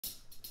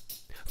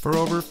For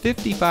over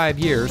 55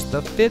 years,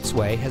 the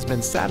Fitzway has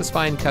been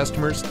satisfying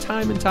customers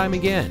time and time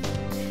again.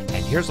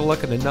 And here's a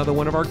look at another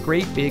one of our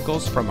great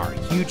vehicles from our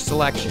huge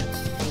selection.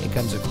 It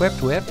comes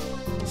equipped with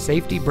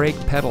safety brake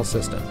pedal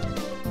system,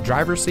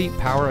 driver's seat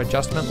power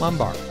adjustment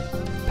lumbar,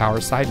 power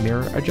side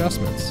mirror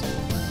adjustments,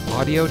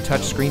 audio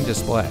touchscreen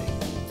display,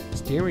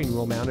 steering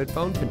wheel mounted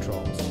phone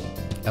controls,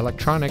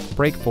 electronic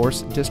brake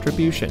force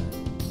distribution,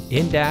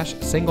 in-dash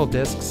single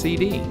disc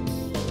CD,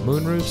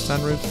 moonroof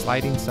sunroof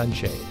sliding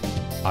sunshade,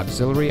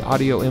 auxiliary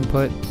audio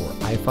input for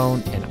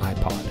iPhone and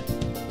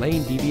iPod,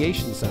 lane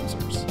deviation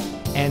sensors,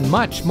 and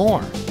much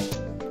more.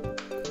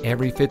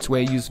 Every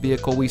Fitzway used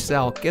vehicle we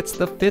sell gets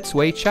the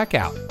Fitzway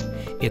checkout.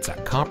 It's a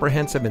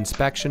comprehensive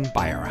inspection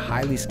by our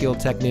highly skilled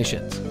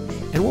technicians,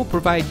 and we'll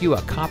provide you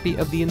a copy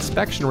of the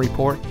inspection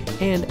report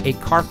and a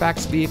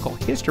Carfax vehicle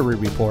history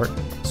report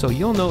so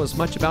you'll know as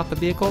much about the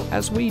vehicle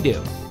as we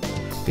do.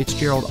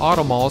 Fitzgerald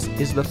Auto Malls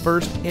is the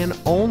first and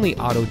only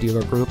auto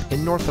dealer group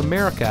in North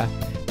America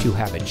to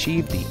have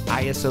achieved the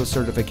ISO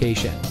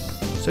certification,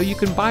 so you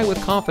can buy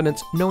with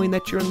confidence knowing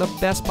that you're in the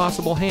best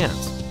possible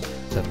hands.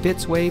 The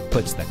Fitzway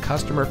puts the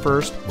customer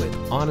first with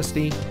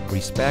honesty,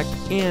 respect,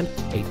 and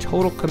a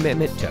total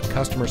commitment to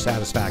customer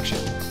satisfaction.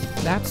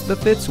 That's the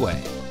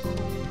Fitzway.